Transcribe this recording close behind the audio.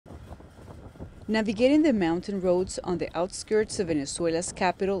Navigating the mountain roads on the outskirts of Venezuela's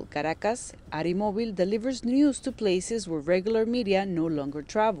capital, Caracas, Arimóvil delivers news to places where regular media no longer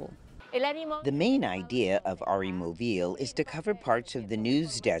travel. The main idea of Arimóvil is to cover parts of the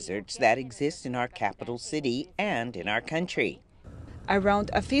news deserts that exist in our capital city and in our country. Around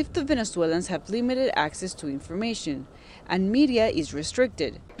a fifth of Venezuelans have limited access to information, and media is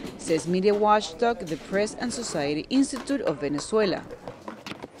restricted, says media watchdog the Press and Society Institute of Venezuela.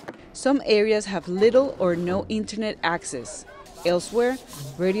 Some areas have little or no internet access. Elsewhere,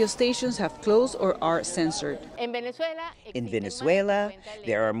 radio stations have closed or are censored. In Venezuela,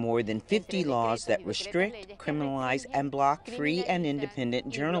 there are more than 50 laws that restrict, criminalize, and block free and independent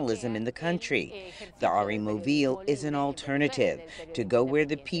journalism in the country. The Arimóvil is an alternative to go where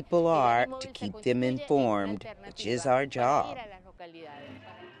the people are, to keep them informed, which is our job.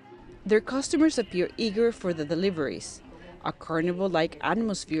 Their customers appear eager for the deliveries. A carnival-like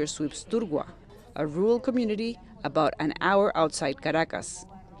atmosphere sweeps Turgua, a rural community about an hour outside Caracas.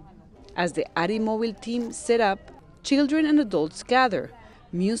 As the Arimóvil team set up, children and adults gather,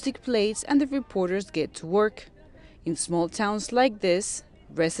 music plays, and the reporters get to work. In small towns like this,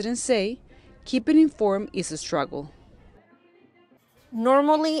 residents say, keeping informed is a struggle.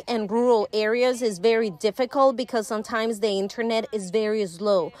 Normally in rural areas is very difficult because sometimes the internet is very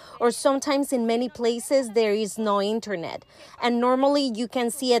slow, or sometimes in many places there is no internet. And normally you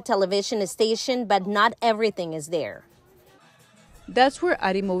can see a television station, but not everything is there. That's where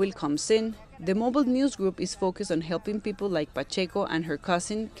Arimóvil comes in. The mobile news group is focused on helping people like Pacheco and her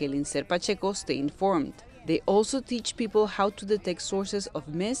cousin, Kelincer Pacheco, stay informed. They also teach people how to detect sources of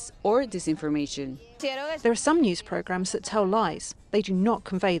mis- or disinformation. There are some news programs that tell lies. They do not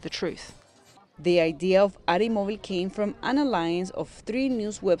convey the truth. The idea of Arimóvil came from an alliance of 3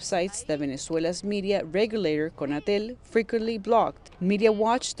 news websites that Venezuela's media regulator, Conatel, frequently blocked. Media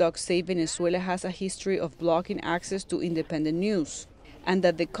watchdogs say Venezuela has a history of blocking access to independent news, and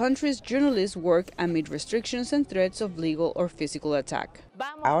that the country's journalists work amid restrictions and threats of legal or physical attack.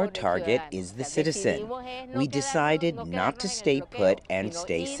 Our target is the citizen. We decided not to stay put and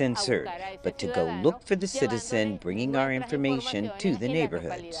stay censored, but to go look for the citizen, bringing our information to the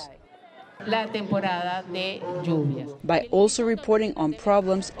neighborhoods. By also reporting on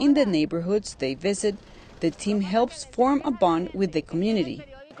problems in the neighborhoods they visit, the team helps form a bond with the community.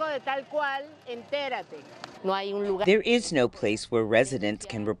 There is no place where residents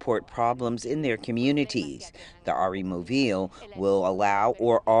can report problems in their communities. The Arimóvil will allow,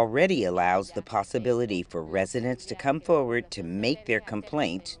 or already allows, the possibility for residents to come forward to make their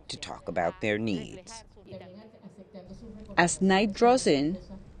complaint, to talk about their needs. As night draws in,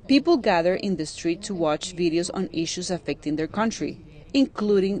 people gather in the street to watch videos on issues affecting their country,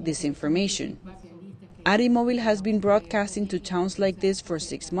 including disinformation. Arimóvil has been broadcasting to towns like this for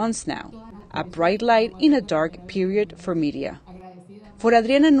 6 months now, a bright light in a dark period for media. For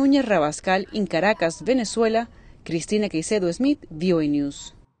Adriana Núñez Rabascal in Caracas, Venezuela, Cristina Caicedo Smith,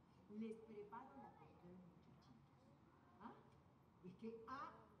 VOANews.